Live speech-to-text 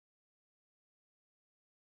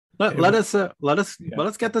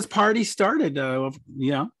Let's get this party started.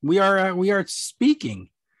 We are speaking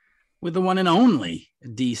with the one and only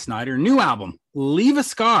Dee Snider. New album, Leave a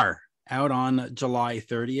Scar, out on July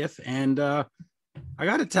 30th. And I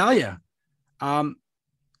got to tell you,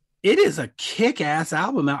 it is a kick-ass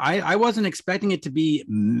album. I wasn't expecting it to be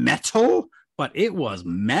metal, but it was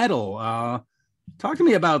metal. Talk to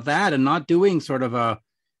me about that, and not doing sort of a,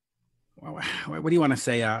 what do you want to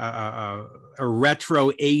say, a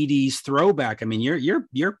retro 80s throwback. I mean, you're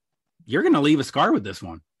going to leave a scar with this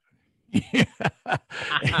one. Yeah.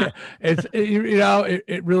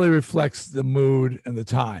 It really reflects the mood and the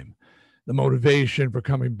time, the motivation for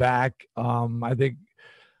coming back. I think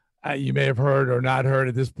you may have heard or not heard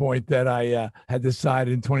at this point that I had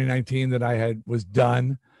decided in 2019 that I was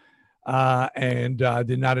done, and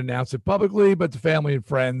did not announce it publicly, but to family and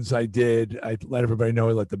friends, I did. I let everybody know.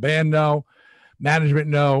 I let the band know, management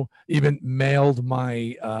know, even mailed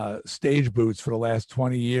my stage boots for the last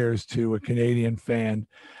 20 years to a Canadian fan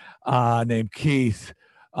named Keith,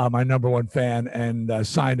 my number one fan, and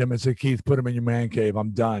signed him and said, Keith, put him in your man cave.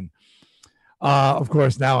 I'm done. Of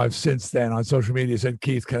course, now I've since then on social media said,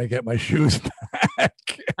 Keith, can I get my shoes back?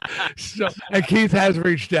 And Keith has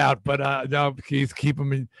reached out, but no, Keith, keep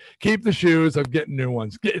the shoes. I'm getting new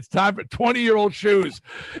ones. It's time for 20-year-old shoes.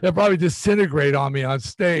 They'll probably disintegrate on me on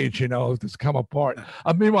stage, just come apart.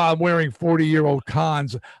 Meanwhile, I'm wearing 40-year-old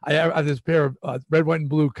Cons. I have this pair of red, white, and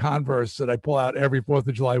blue Converse that I pull out every 4th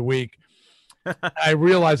of July week. I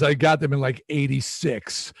realized I got them in like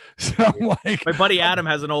 86. So I'm like, my buddy Adam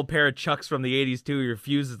has an old pair of Chucks from the 80s too. He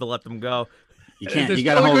refuses to let them go. You can't. You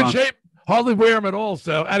got to hold on. Shape. Hardly wear them at all.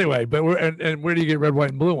 So anyway, but and where do you get red,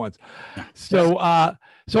 white, and blue ones? So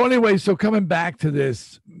anyway, so coming back to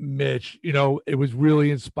this, Mitch, it was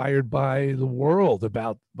really inspired by the world,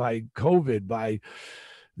 by COVID, by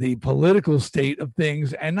the political state of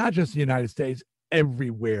things, and not just the United States,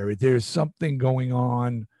 everywhere. There's something going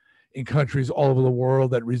on in countries all over the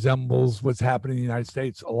world that resembles what's happening in the United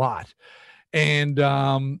States a lot. And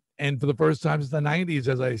for the first time since the 90s,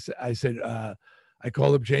 as I said, I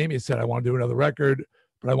called up Jamie and said, I want to do another record,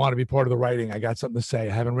 but I want to be part of the writing. I got something to say.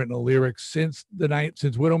 I haven't written a lyric since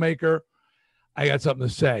Widowmaker. I got something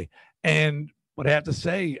to say. And what I have to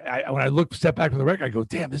say, when I step back from the record, I go,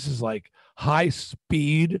 damn, this is like high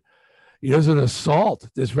speed. It is an assault.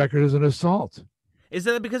 This record is an assault. Is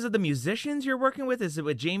that because of the musicians you're working with? Is it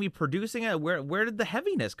with Jamie producing it? Where did the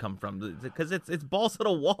heaviness come from? Because it's balls to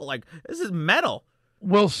the wall. Like, this is metal.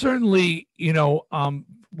 Well, certainly,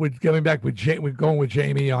 with going back with going with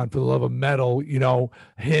Jamie on For the Love of Metal,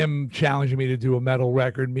 him challenging me to do a metal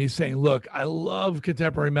record, me saying, look, I love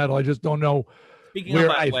contemporary metal. I just don't know. Speaking of,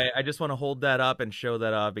 by the way, I just want to hold that up and show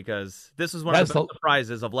that up, because this is one of the best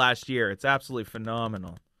surprises of last year. It's absolutely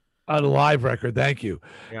phenomenal. A live record, thank you.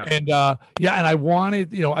 Yeah. And and I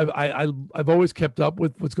wanted, I've always kept up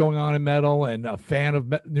with what's going on in metal, and a fan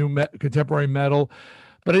of contemporary metal,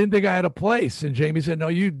 but I didn't think I had a place. And Jamie said, no,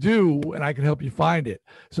 you do, and I can help you find it.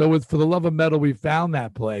 So For the Love of Metal, we found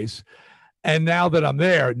that place. And now that I'm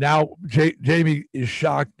there, Jamie is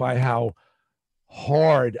shocked by how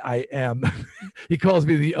hard I am. He calls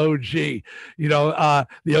me the OG, the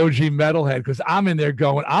OG metalhead, because I'm in there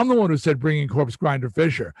going, I'm the one who said bring in Corpse Grinder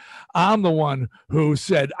Fisher. I'm the one who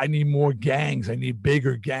said I need more gangs. I need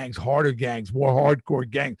bigger gangs, harder gangs, more hardcore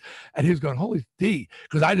gangs. And he was going, holy D,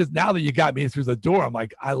 because now that you got me through the door, I'm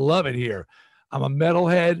like, I love it here. I'm a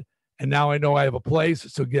metalhead, and now I know I have a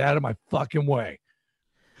place, so get out of my fucking way.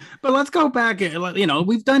 But let's go back.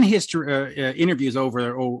 We've done history interviews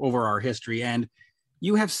over our history, and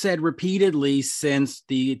you have said repeatedly since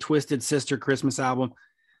the Twisted Sister Christmas album,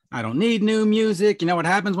 I don't need new music. You know what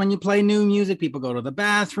happens when you play new music? People go to the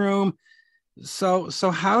bathroom. So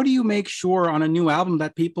how do you make sure on a new album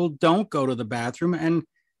that people don't go to the bathroom,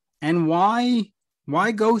 and why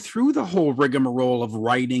go through the whole rigmarole of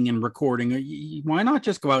writing and recording? Why not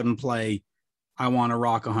just go out and play I Want to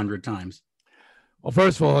Rock 100 times? Well,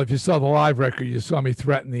 first of all, if you saw the live record, you saw me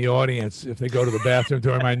threaten the audience if they go to the bathroom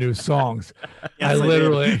during my new songs. Yes,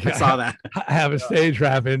 I saw that. I have a stage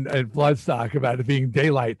rap in Bloodstock about it being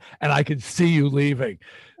daylight, and I can see you leaving.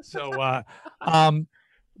 So,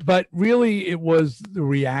 but really, it was the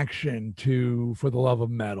reaction to For the Love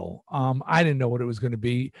of Metal. I didn't know what it was going to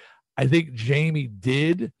be. I think Jamie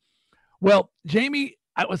did. Well,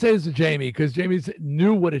 I would say this to Jamie, because Jamie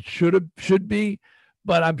knew what it should be.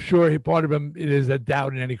 But I'm sure part of him, it is a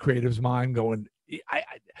doubt in any creative's mind going,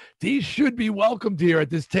 he should be welcomed here at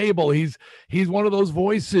this table. He's one of those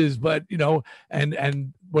voices, but,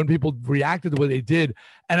 and when people reacted the way they did.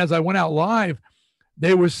 And as I went out live,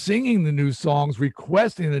 they were singing the new songs,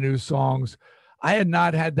 requesting the new songs. I had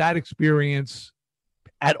not had that experience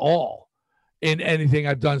at all in anything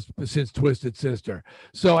I've done since Twisted Sister.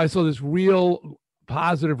 So I saw this real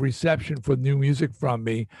positive reception for new music from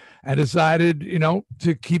me and decided,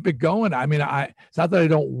 to keep it going. I mean, it's not that I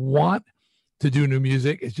don't want to do new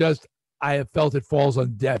music. It's just I have felt it falls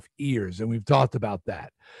on deaf ears. And we've talked about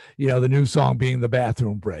that, the new song being The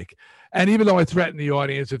Bathroom Break. And even though I threaten the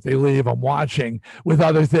audience if they leave, I'm watching with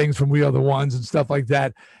other things from We Are the Ones and stuff like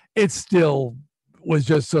that. It still was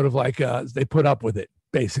just sort of like they put up with it,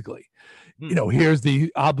 basically. Here's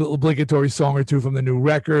the obligatory song or two from the new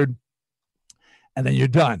record, and then you're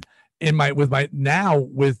done.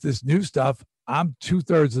 With this new stuff, I'm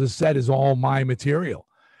 2/3 of the set is all my material.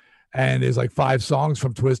 And there's like 5 songs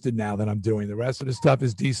from Twisted now that I'm doing. The rest of the stuff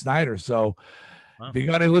is Dee Snider. So if you're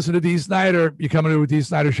going to listen to Dee Snider, you're coming to a Dee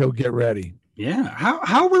Snider show, get ready. Yeah.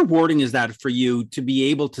 How rewarding is that for you to be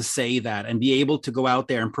able to say that and be able to go out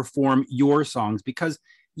there and perform your songs? Because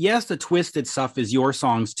yes, the Twisted stuff is your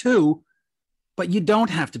songs too, but you don't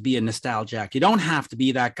have to be a nostalgic. You don't have to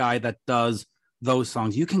be that guy that does those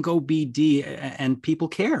songs. You can go be Dee and people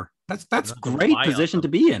care. That's a great position to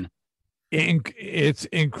be in. It's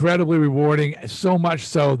incredibly rewarding, so much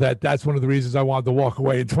so that's one of the reasons I wanted to walk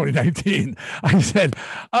away in 2019. I said,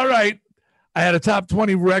 all right, I had a top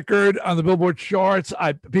 20 record on the Billboard charts.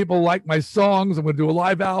 People like my songs. I'm going to do a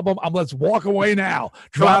live album. Let's walk away now.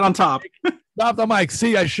 Drop out on top. Drop the mic.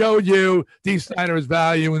 See, I showed you Dee Snider's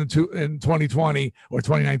value in 2020 or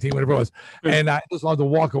 2019, whatever it was. And I just wanted to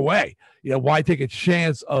walk away. Why take a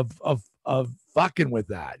chance of fucking with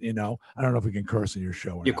that? I don't know if we can curse in your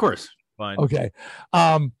show or not. Of course. Fine. Okay.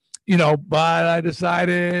 But I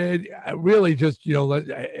decided I really just,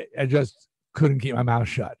 I just couldn't keep my mouth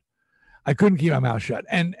shut. I couldn't keep my mouth shut.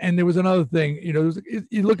 And there was another thing,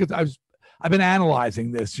 you look at, I've been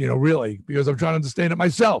analyzing this, really, because I'm trying to understand it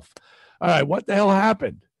myself. All right, what the hell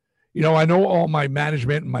happened? I know all my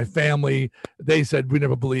management and my family, they said, we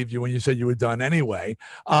never believed you when you said you were done anyway.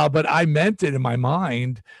 But I meant it in my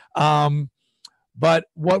mind. But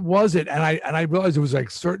what was it? And I realized it was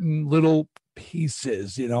like certain little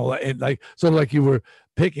pieces, and like sort of like you were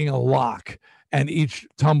picking a lock, and each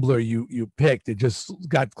tumbler you picked, it just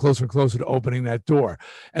got closer and closer to opening that door.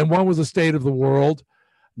 And one was the state of the world.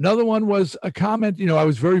 Another one was a comment. I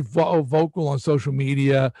was very vocal on social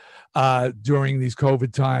media during these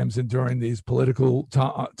COVID times and during these political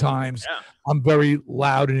times. Yeah. I'm very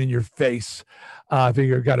loud and in your face. I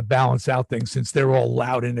figure I've got to balance out things since they're all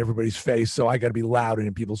loud in everybody's face. So I got to be loud and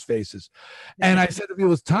in people's faces. And I said to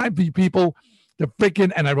people, it's time for you people to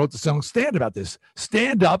freaking, and I wrote the song Stand about this,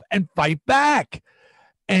 stand up and fight back.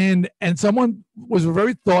 And someone was a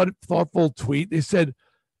very thoughtful tweet. They said,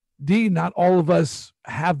 Dee, not all of us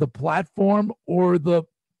have the platform or the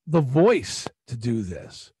voice to do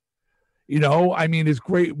this. It's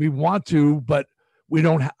great. We want to, but we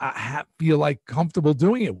don't feel like comfortable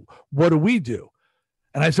doing it. What do we do?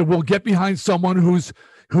 And I said, well, get behind someone who's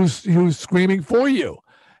screaming for you.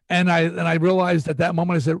 And I realized at that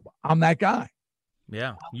moment, I said, I'm that guy.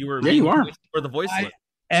 Yeah, you are for the voiceless. I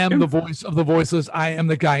am the voice of the voiceless. I am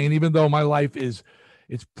the guy. And even though my life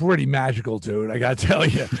it's pretty magical, dude, I got to tell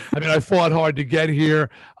you. I fought hard to get here,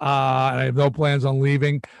 and I have no plans on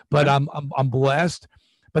leaving, but I'm blessed.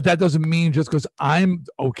 But that doesn't mean just because I'm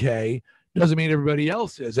okay, doesn't mean everybody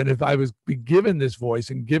else is. And if I was given this voice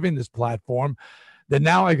and given this platform, then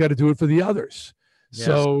now I got to do it for the others. Yes.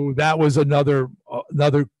 So that was another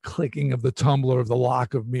clicking of the tumbler of the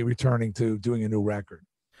lock of me returning to doing a new record.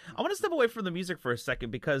 I want to step away from the music for a second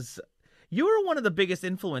because you were one of the biggest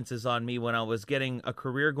influences on me when I was getting a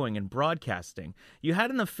career going in broadcasting. You had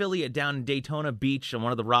an affiliate down in Daytona Beach on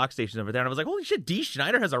one of the rock stations over there, and I was like, holy shit, Dee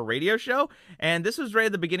Snider has a radio show? And this was right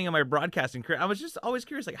at the beginning of my broadcasting career. I was just always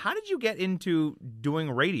curious, like, how did you get into doing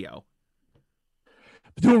radio?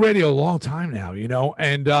 I've been doing radio a long time now,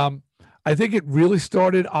 and I think it really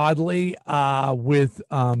started oddly with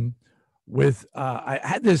I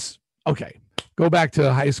had this, okay, go back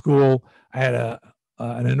to high school. I had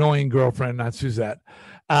an annoying girlfriend, not Suzette,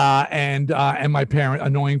 and my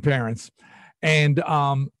annoying parents. And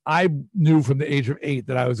I knew from the age of 8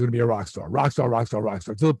 that I was going to be a rock star,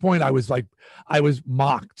 to the point I was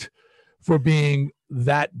mocked for being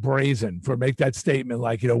that brazen, for make that statement,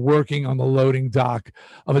 like, working on the loading dock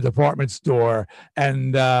of a department store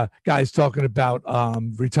and guys talking about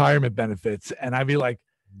retirement benefits. And I'd be like,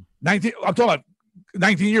 I'm talking about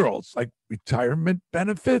 19-year-olds, like, retirement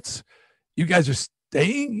benefits? You guys are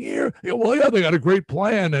staying here? Well, yeah, they got a great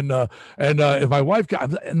plan. And if my wife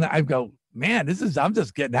and I go, man, I'm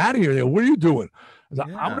just getting out of here. They go, what are you doing? I was like,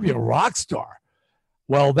 I'm going to be a rock star.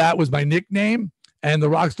 Well, that was my nickname. and the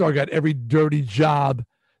Rockstar got every dirty job.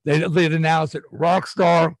 They'd announced it,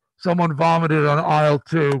 Rockstar, someone vomited on aisle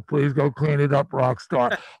 2. Please go clean it up,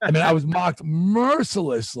 Rockstar. I mean, I was mocked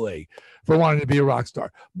mercilessly for wanting to be a rock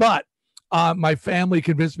star. But my family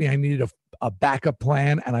convinced me I needed a backup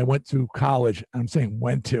plan, and I went to college. I'm saying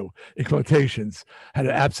went to, in quotations, had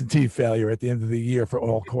an absentee failure at the end of the year for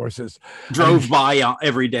all courses. Drove by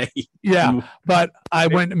every day. Yeah, but I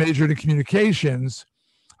went and majored in communications.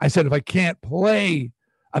 I said, if I can't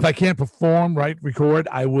perform, record,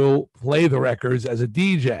 I will play the records as a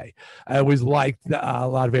DJ. I always liked had a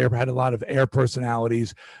lot of air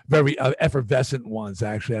personalities, very effervescent ones,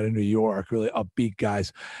 actually, out of New York, really upbeat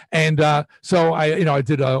guys. And so I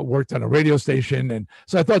did worked on a radio station. And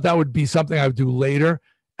so I thought that would be something I would do later.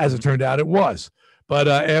 As it turned out, it was. But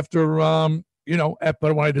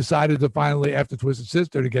but when I decided to finally, after Twisted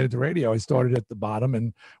Sister, to get into radio, I started at the bottom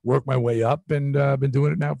and worked my way up, and been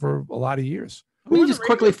doing it now for a lot of years. Let me just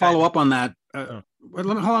quickly follow up on that.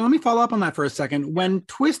 Let me follow up on that for a second. When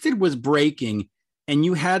Twisted was breaking and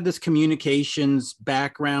you had this communications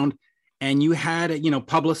background and you had,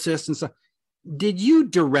 publicists and stuff, did you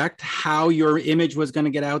direct how your image was going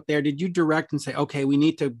to get out there? Did you direct and say, okay, we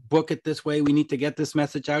need to book it this way, we need to get this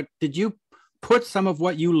message out? Did you put some of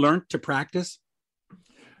what you learned to practice?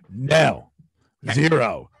 No.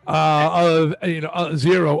 Zero.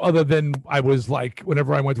 Zero. Other than I was like,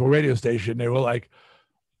 whenever I went to a radio station, they were like,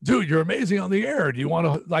 "Dude, you're amazing on the air. Do you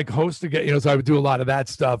want to host again?" So I would do a lot of that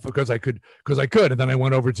stuff because I could. And then I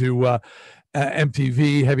went over to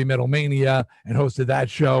MTV Heavy Metal Mania and hosted that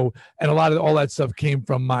show. And a lot of all that stuff came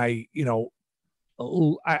from my,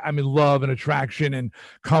 I'm in love and attraction and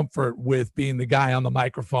comfort with being the guy on the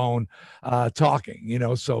microphone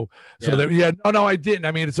talking, so I didn't.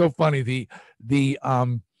 I mean, it's so funny.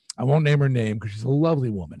 I won't name her name because she's a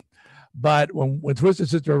lovely woman, but when Twisted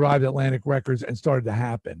Sister arrived at Atlantic Records and started to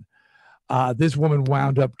happen, this woman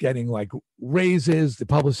wound up getting like raises, the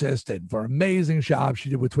publicist, and for amazing job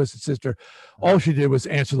she did with Twisted Sister. All she did was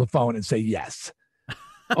answer the phone and say yes.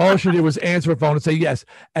 All she did was answer her phone and say yes.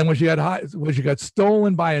 And when she got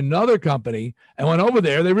stolen by another company and went over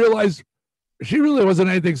there, they realized she really wasn't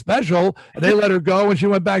anything special, and they let her go, and she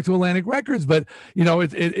went back to Atlantic Records. But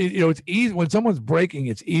it's easy when someone's breaking.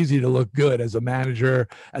 It's easy to look good as a manager,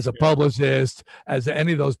 as a publicist, as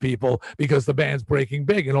any of those people, because the band's breaking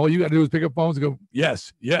big, and all you got to do is pick up phones and go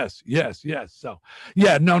yes, yes, yes, yes. So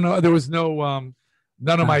no, there was no.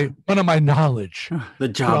 None of my knowledge. The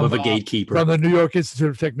job of a gatekeeper from the New York Institute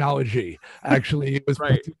of Technology actually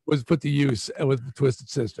was put to use with Twisted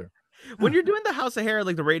Sister. When you're doing the House of Hair,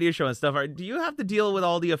 like the radio show and stuff, do you have to deal with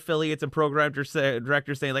all the affiliates and program directors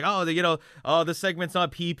saying like, this segment's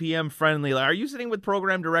not PPM friendly? Like, are you sitting with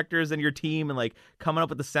program directors and your team and like coming up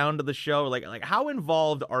with the sound of the show? Like how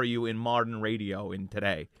involved are you in modern radio in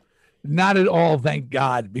today? Not at all, thank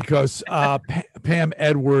God, because Pam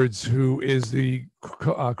Edwards, who is the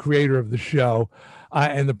creator of the show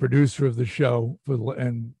and the producer of the show,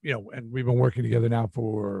 and we've been working together now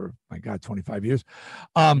for 25 years.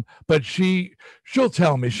 But she'll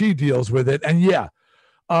tell me she deals with it, and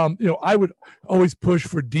I would always push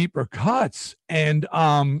for deeper cuts, and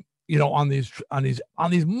on these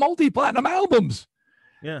multi-platinum albums.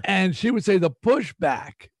 Yeah. And she would say the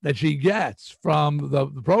pushback that she gets from the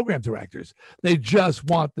program directors, they just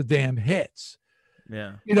want the damn hits.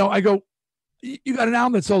 Yeah. I go, you got an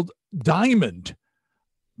album that sold diamond.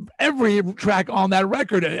 Every track on that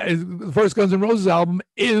record, the first Guns N' Roses album,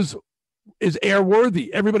 is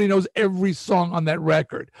airworthy. Everybody knows every song on that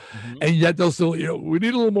record. Mm-hmm. And yet they'll still, we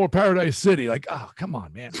need a little more Paradise City. Like, oh, come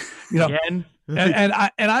on, man. Again? and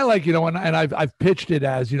I like, and I've pitched it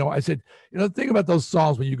as, I said, think about those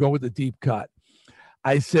songs when you go with the deep cut.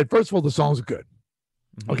 I said, first of all, the songs are good.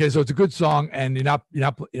 Mm-hmm. Okay, so it's a good song, and you're not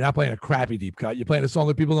playing a crappy deep cut. You're playing a song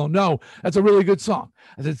that people don't know. That's a really good song.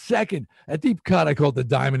 I said, second, a deep cut, I call it the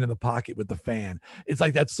diamond in the pocket with the fan. It's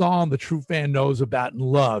like that song the true fan knows about and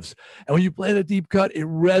loves. And when you play the deep cut, it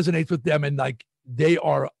resonates with them, and like they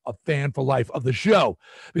are a fan for life of the show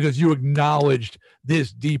because you acknowledged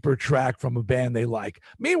this deeper track from a band they like.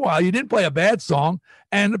 Meanwhile, you didn't play a bad song,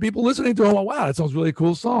 and the people listening to it, oh, wow, that sounds really a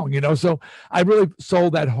cool song, So I really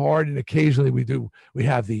sold that hard, and occasionally we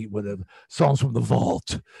have the songs from the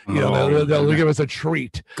vault. They'll give us a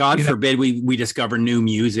treat. God forbid we discover new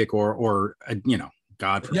music or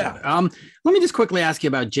God forbid. Yeah. Let me just quickly ask you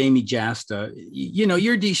about Jamie Jasta.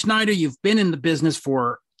 You're Dee Snider. You've been in the business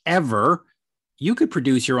forever. You could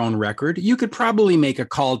produce your own record. You could probably make a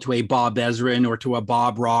call to a Bob Ezrin or to a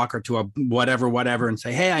Bob Rock or to a whatever, and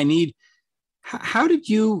say, hey, how did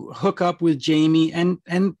you hook up with Jamie, and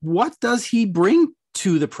what does he bring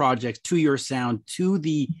to the project, to your sound, to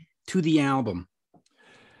the album?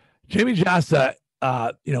 Jamey Jasta,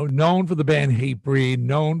 known for the band Hatebreed,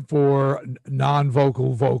 known for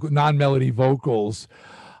non-melody vocals,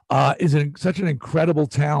 is such an incredible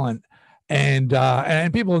talent. And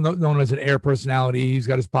people know him as an air personality. He's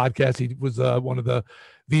got his podcast. He was one of the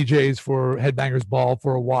VJs for Headbangers Ball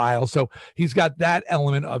for a while. So he's got that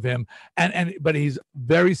element of him. But he's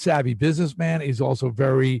very savvy businessman. He's also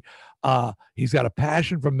very, he's got a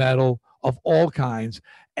passion for metal of all kinds.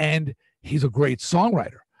 And he's a great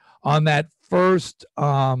songwriter. On that first,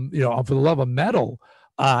 For the Love of Metal,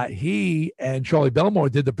 he and Charlie Belmore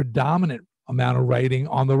did the predominant amount of writing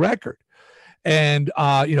on the record. And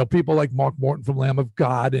people like Mark Morton from Lamb of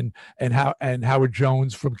God and Howard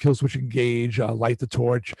Jones from Killswitch Engage, Light the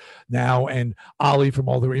Torch now, and Ollie from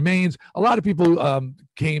All That Remains. A lot of people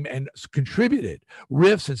came and contributed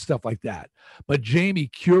riffs and stuff like that. But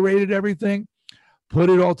Jamey curated everything,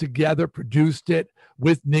 put it all together, produced it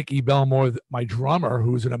with Nicky Belmore, my drummer,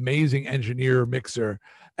 who's an amazing engineer, mixer,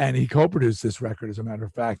 and he co-produced this record, as a matter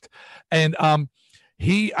of fact. And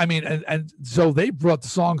so they brought the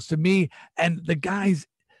songs to me, and the guys,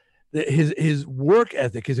 his work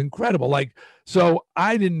ethic is incredible. Like, so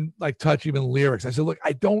I didn't touch even lyrics. I said, look,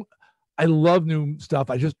 I love new stuff.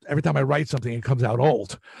 Every time I write something, it comes out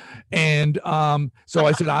old. And so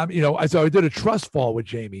I said, so I did a trust fall with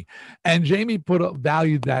Jamey, and Jamey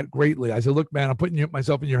valued that greatly. I said, look, man, I'm putting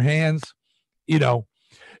myself in your hands,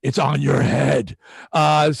 it's on your head.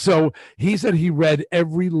 So he said he read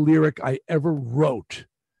every lyric I ever wrote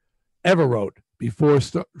before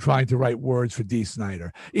trying to write words for Dee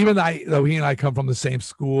Snider. Even though he and I come from the same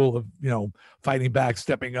school of, fighting back,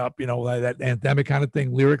 stepping up, that anthemic kind of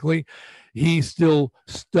thing lyrically, he still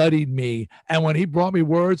studied me. And when he brought me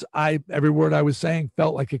words, every word I was saying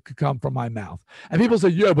felt like it could come from my mouth. And people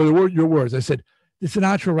said, yeah, but your words. I said, did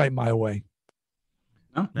Sinatra write My Way?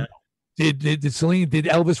 No. Did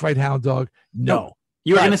Elvis write Hound Dog? No.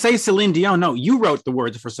 You were going to say Celine Dion. No, you wrote the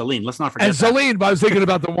words for Celine. Let's not forget. And Celine, but I was thinking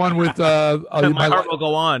about the one with My Heart Will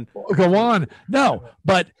Go On. Go on. No,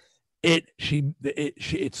 but it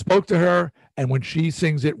spoke to her, and when she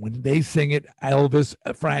sings it, when they sing it, Elvis,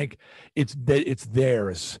 Frank, it's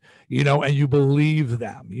theirs, and you believe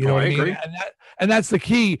them. You know what I mean? Agree. And that's the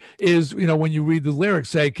key is, when you read the lyrics,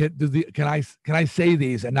 say, can I say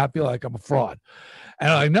these and not feel like I'm a fraud? And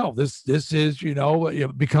I know this is,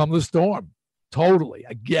 Become the Storm. Totally.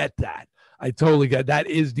 I get that. I totally get that.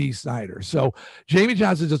 Is Dee Snider. So Jamey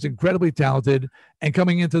Jasta is just incredibly talented, and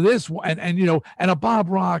coming into this and a Bob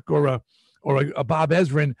Rock or a Bob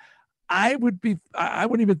Ezrin, I wouldn't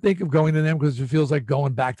even think of going to them because it feels like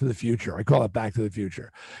going back to the future. I call it Back to the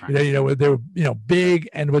Future. Right. They were, big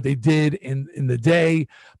and what they did in the day,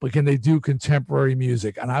 but can they do contemporary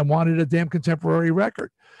music? And I wanted a damn contemporary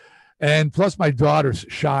record. And plus my daughter's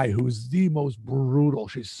Shy, who's the most brutal.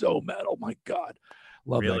 She's so metal. My God.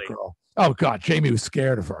 Love that girl. Oh God, Jamey was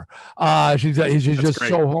scared of her. She's just great.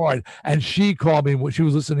 So hard. And she called me when she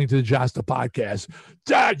was listening to the Jasta podcast.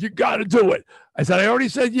 Dad, you got to do it. I said, I already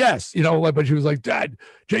said yes, but she was like, Dad,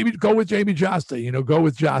 Jamey, go with Jamey Jasta, go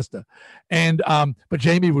with Jasta. And, but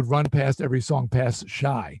Jamey would run past every song past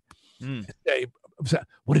Shy. And say,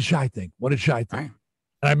 what did Shy think? What did Shy think? Right.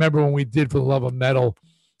 And I remember when we did For the Love of Metal,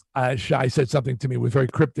 Shy said something to me, was very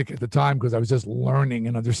cryptic at the time because I was just learning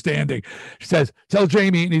and understanding. She says, tell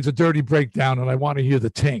Jamey he needs a dirty breakdown and I want to hear the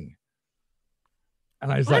ting.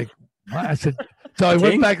 And I was like, what? I said, so I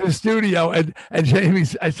went back to the studio and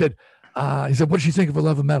Jamey, I said, he said, what did she think of For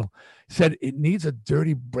Love of Metal? He said, it needs a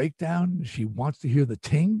dirty breakdown. She wants to hear the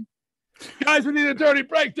ting. Guys, we need a dirty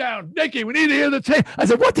breakdown. Nicky, we need to hear the tape. I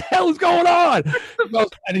said, what the hell is going on?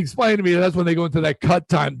 And he explained to me that's when they go into that cut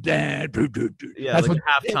time. Yeah, that's like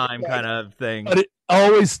halftime kind of thing. But it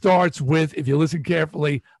always starts with, if you listen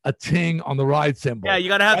carefully, a ting on the ride cymbal. Yeah, you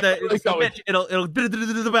got to have the it'll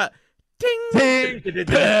ting, ting,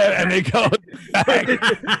 and they go back.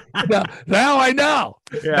 Now I know.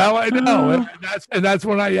 Yeah. Now I know. And that's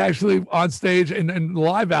when I actually, on stage in the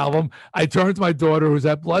live album, I turned to my daughter who's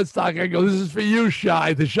at Bloodstock. I go, this is for you,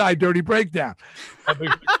 Shy, the Shy dirty breakdown.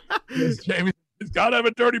 Jamey's got to have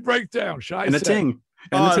a dirty breakdown. Shy and a ting.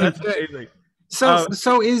 And that's amazing. So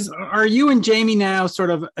are you and Jamey now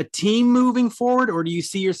sort of a team moving forward, or do you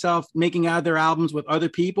see yourself making other albums with other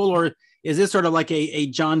people, or is this sort of like a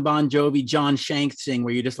John Bon Jovi, John Shanks thing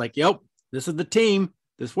where you're just like, yep, this is the team.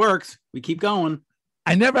 This works. We keep going.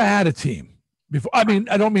 I never had a team before. I mean,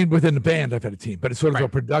 I don't mean within the band I've had a team, but it's sort of a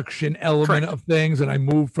production element of things. And I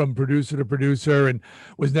moved from producer to producer and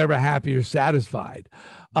was never happy or satisfied.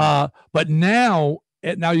 But now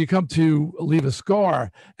now you come to Leave a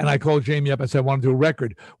Scar, and I called Jamie up. I said, I want to do a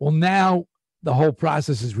record. Well, now the whole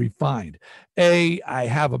process is refined. I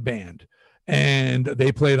have a band, and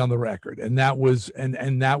they played on the record, and that was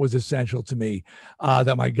that was essential to me,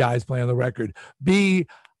 that my guys play on the record. B,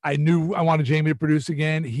 I knew I wanted Jamie to produce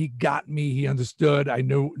again. He got me. He understood. I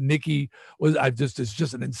knew Nicky was. It's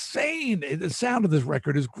just an insane. The sound of this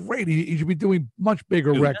record is great. He should be doing much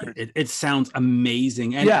bigger records. It sounds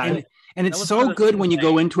amazing, and Yeah. and it's so good when you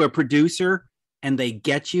go into a producer and they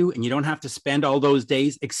get you, and you don't have to spend all those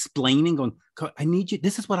days explaining. Going, I need you.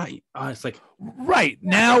 This is what it's like. Right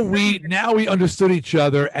now we understood each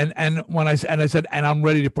other, and when I said and I'm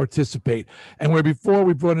ready to participate. And where before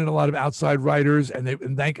we brought in a lot of outside writers,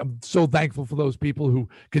 I'm so thankful for those people who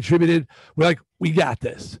contributed. We're like, we got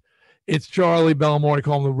this. It's Charlie Bellamore, I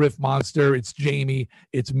call him the riff monster. It's Jamie.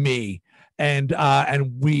 It's me, and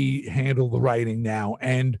we handle the writing now,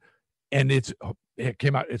 and it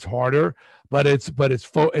came out. It's harder, but it's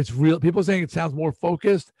real. People saying it sounds more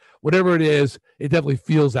focused. Whatever it is, it definitely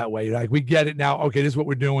feels that way. Like, we get it now. Okay, this is what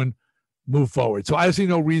we're doing. Move forward. So I see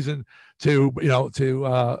no reason to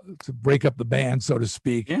break up the band, so to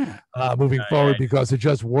speak. Yeah. Moving forward, because it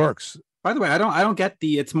just works. By the way, I don't get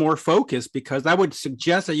it's more focused, because that would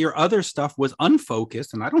suggest that your other stuff was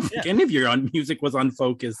unfocused, and I don't think any of your music was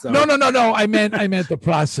unfocused. So. No. I meant the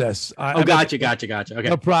process. Gotcha. Okay.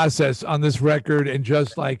 The process on this record, and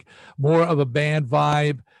just like more of a band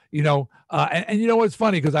vibe, and you know what's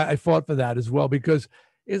funny, because I fought for that as well, because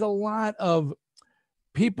there's a lot of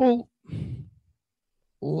people.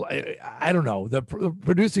 I don't know. The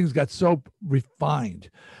producing's got so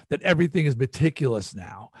refined that everything is meticulous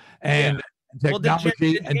now, and technology.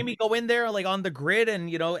 Did Jamie go in there like on the grid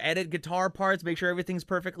and edit guitar parts, make sure everything's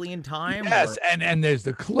perfectly in time? Yes, and there's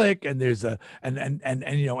the click, and there's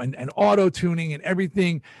and auto tuning and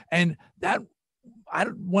everything, and that I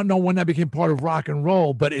don't want to know when that became part of rock and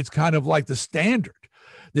roll, but it's kind of like the standard.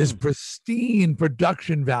 There's pristine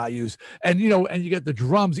production values, and you get the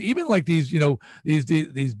drums, even like these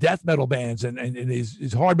these death metal bands and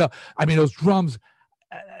these hard metal. I mean, those drums,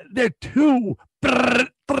 they're too triggered,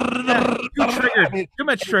 too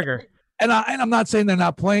much trigger. And I'm not saying they're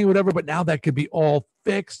not playing whatever, but now that could be all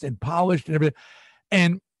fixed and polished and everything.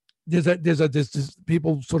 And there's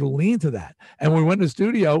people sort of lean to that. And when we went to the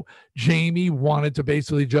studio, Jamie wanted to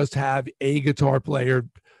basically just have a guitar player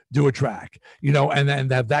do a track, and then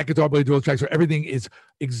have that guitar player do a track, so everything is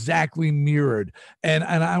exactly mirrored. And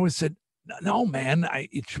I said, no, man, I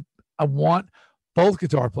want both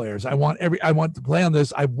guitar players. I want to play on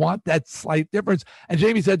this. I want that slight difference. And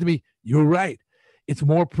Jamie said to me, "You're right. It's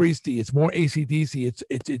more Priesty. It's more AC/DC.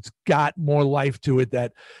 It's got more life to it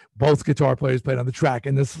that both guitar players played on the track.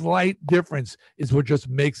 And the slight difference is what just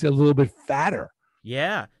makes it a little bit fatter."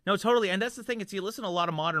 Yeah, no, totally. And that's the thing. You listen to a lot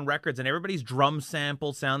of modern records, and everybody's drum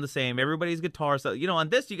samples sound the same. Everybody's guitar. So, on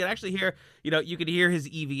this, you can actually hear, you could hear his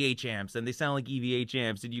EVH amps, and they sound like EVH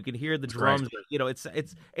amps, and you can hear the drums. Right.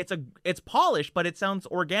 It's polished, but it sounds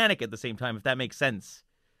organic at the same time, if that makes sense.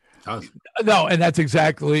 No, and that's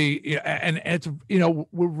exactly, and it's,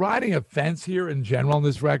 we're riding a fence here in general on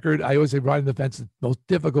this record. I always say riding the fence is the most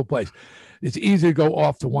difficult place. It's easy to go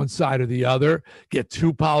off to one side or the other, get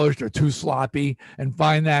too polished or too sloppy, and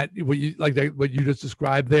find that what you just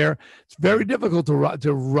described there. It's very difficult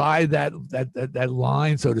to ride that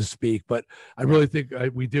line, so to speak. But I really think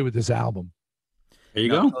we did with this album. There you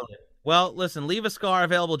go. Totally. Well, listen, Leave a Scar,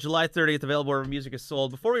 available July 30th, available wherever music is sold.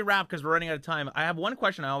 Before we wrap, because we're running out of time, I have one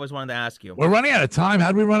question I always wanted to ask you. We're running out of time. How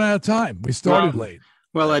did we run out of time? We started late.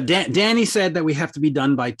 Well, Danny said that we have to be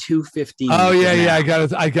done by 2:15. Oh yeah,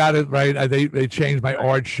 I got it right. They changed my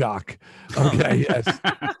art shock. Okay, yes.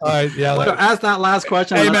 All right, yeah. So ask that last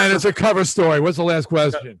question. Hey man, it's a cover story. What's the last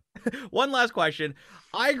question? One last question.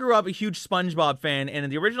 I grew up a huge SpongeBob fan, and in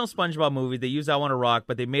the original SpongeBob movie, they used "I Want to Rock,"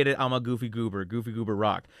 but they made it "I'm a Goofy Goober," Goofy Goober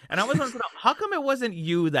Rock. And I was wondering, how come it wasn't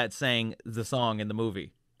you that sang the song in the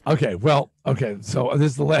movie? Okay, so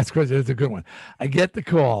this is the last question. It's a good one. I get the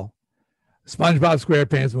call. SpongeBob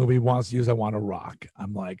SquarePants movie wants to use "I Want to Rock."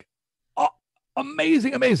 I'm like, oh,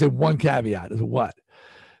 amazing. One caveat is what?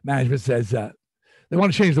 Management says they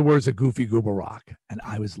want to change the words to "Goofy Goober Rock," and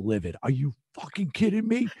I was livid. Are you fucking kidding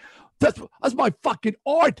me? That's my fucking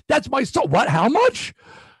art. That's my song. What? How much?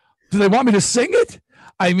 Do they want me to sing it?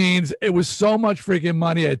 I mean, it was so much freaking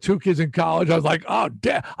money. I had 2 kids in college. I was like, oh,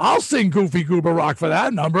 damn, I'll sing Goofy Goober Rock for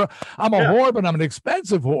that number. I'm a whore, but I'm an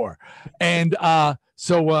expensive whore. And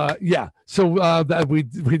so we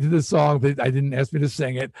did this song. They didn't ask me to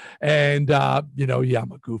sing it. And, I'm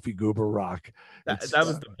a Goofy Goober Rock. That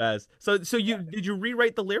was the best. So did you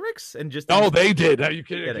rewrite the lyrics and just? Oh, they did. Are you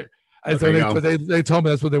kidding? And There so you go. they told me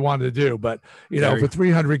that's what they wanted to do. But you know, There you for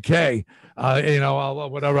 300K, you know,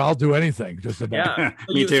 I'll do anything just about. Yeah,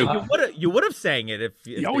 Me too. You would have sang it if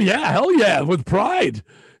Oh yeah, hell yeah, with pride.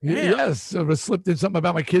 Damn. Yes, so I slipped in something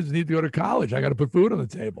about my kids need to go to college. I got to put food on the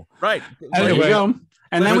table. right. There Anyway, you go.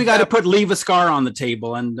 And then with we got to that- put Leave a Scar on the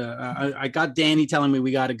table. And I got Danny telling me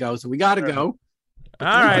we got to go. So we got to go. All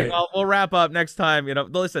right, Right. well, we'll wrap up next time. You know,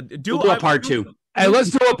 listen, We'll do a part 2. Hey, let's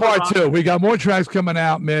do a part 2. We got more tracks coming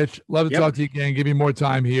out, Mitch. Love to Yep. talk to you again. Give me more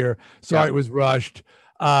time here. Sorry Yeah. it was rushed.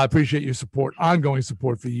 Appreciate your support, ongoing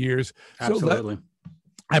support for years. Absolutely.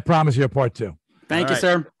 I promise you a part 2. Thank you, right.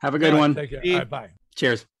 sir. Have a good one. Take care. Steve. All right, bye.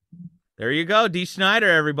 Cheers. There you go, D. Schneider,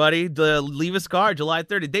 everybody. The Leave a Scar, July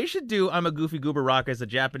 30th. They should do I'm a Goofy Goober Rock as a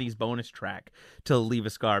Japanese bonus track to Leave a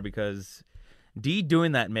Scar because D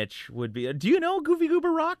doing that, Mitch, would be. Do you know Goofy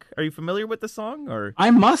Goober Rock? Are you familiar with the song? Or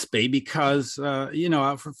I must be because you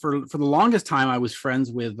know, for the longest time I was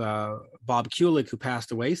friends with Bob Kulick, who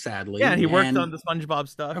passed away sadly. yeah, he worked And- on the SpongeBob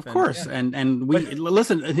stuff. Of and- course, yeah. and we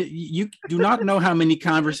listen. You do not know how many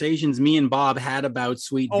conversations me and Bob had about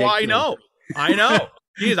Sweet Oh, Victory. I know.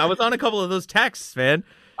 Jeez, I was on a couple of those texts, man.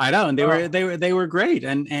 I know, and they were great,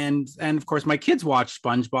 and of course my kids watch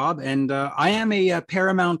SpongeBob, and I am a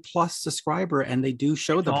Paramount Plus subscriber, and they do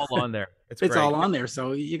show It's them. all on there. It's It's great. all on there,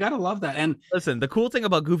 so you gotta love that. And Listen, the cool thing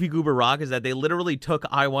about Goofy Goober Rock is that they literally took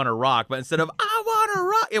I Wanna Rock, but instead of I Wanna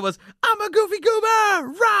Rock, it was I'm a Goofy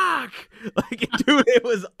Goober Rock. Like, dude, it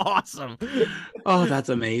was awesome. oh, that's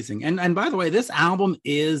amazing. And by the way, this album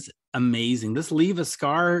is amazing. This Leave a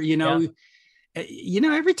Scar, you know. You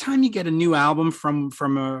know, every time you get a new album from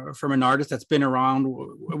an artist that's been around,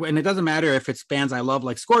 and it doesn't matter if it's bands I love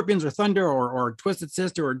like Scorpions or Thunder or Twisted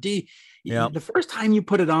Sister or D. Yeah. The first time you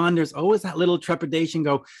put it on, there's always that little trepidation.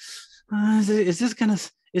 Go, is this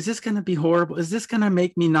gonna be horrible? Is this gonna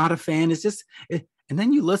make me not a fan? Is this? And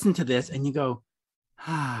then you listen to this and you go,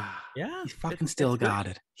 Yeah. he's fucking it's still good. got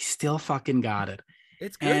it. He still fucking got it.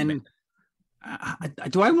 It's good. man.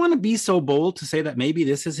 And do I want to be so bold to say that maybe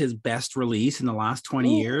this is his best release in the last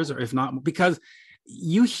 20 years, or if not, because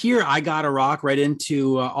you hear I Gotta Rock right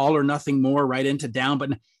into All or Nothing More, right into Down,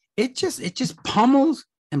 but it just pummels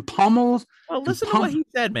and pummels. Well, listen to what he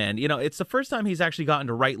said, man. You know, it's the first time he's actually gotten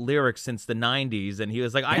to write lyrics since the 90s, and he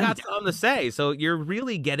was like, I Yeah. got something to say. So you're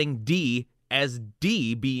really getting D as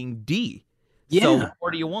D being D. Yeah. So what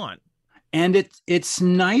more do you want? And it's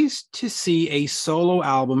nice to see a solo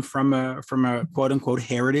album from a quote unquote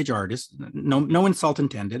heritage artist, no insult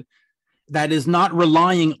intended, that is not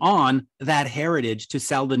relying on that heritage to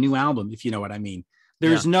sell the new album, if you know what I mean.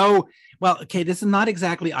 There's no, well, okay, this is not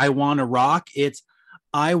exactly I Wanna Rock, it's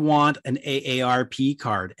I want an AARP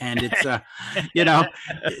card. And it's you know,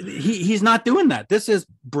 he's not doing that. This is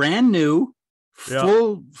brand new,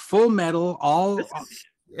 full metal, all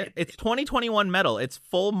It's 2021 metal. It's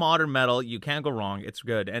full modern metal. You can't go wrong. It's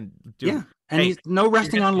good. And dude, yeah. And he's no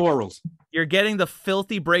resting on laurels. you're getting the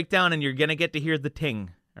filthy breakdown, and you're gonna get to hear the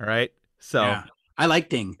ting. All right. So Yeah. I like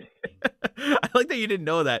Ding. I like that you didn't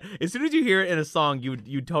know that. As soon as you hear it in a song,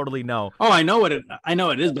 you totally know. Oh, I know what it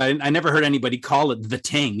is, but I never heard anybody call it the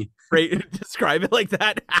ting. Right? Describe it like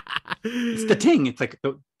that. It's the ting. It's like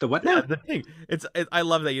the what now? Yeah, the thing. I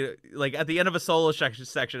love that you like at the end of a solo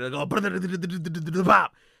section. It'll go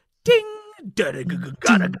bop, ding. Gotta.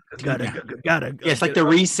 Yeah, it's like the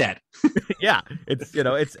reset. Yeah,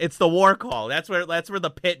 it's it's the war call. That's where the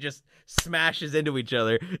pit just smashes into each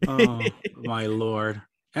other. Oh my lord.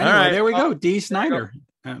 Anyway, right, there we well, go. D. Snyder.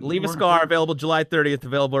 Leave a Scar, available July 30th,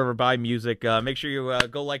 available wherever buy music. Make sure you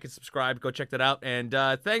go like and subscribe. Go check that out. And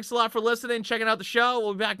thanks a lot for listening, checking out the show.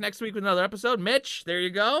 We'll be back next week with another episode. Mitch, there you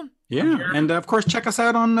go. Yeah, and of course, check us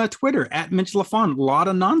out on Twitter at Mitch LaFon. A lot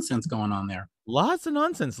of nonsense going on there. Lots of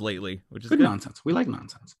nonsense lately, which is Good good. nonsense. We like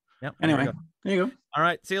nonsense. Yep. Anyway, There there you go. all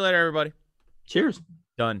right. See you later, everybody. Cheers.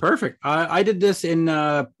 Done. Perfect. I did this in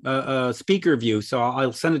speaker view, so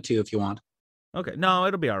I'll send it to you if you want. Okay. No,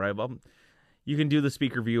 it'll be all right. Well, you can do the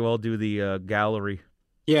speaker view. I'll do the gallery.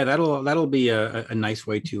 Yeah, that'll be a nice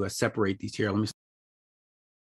way to separate these here. Let me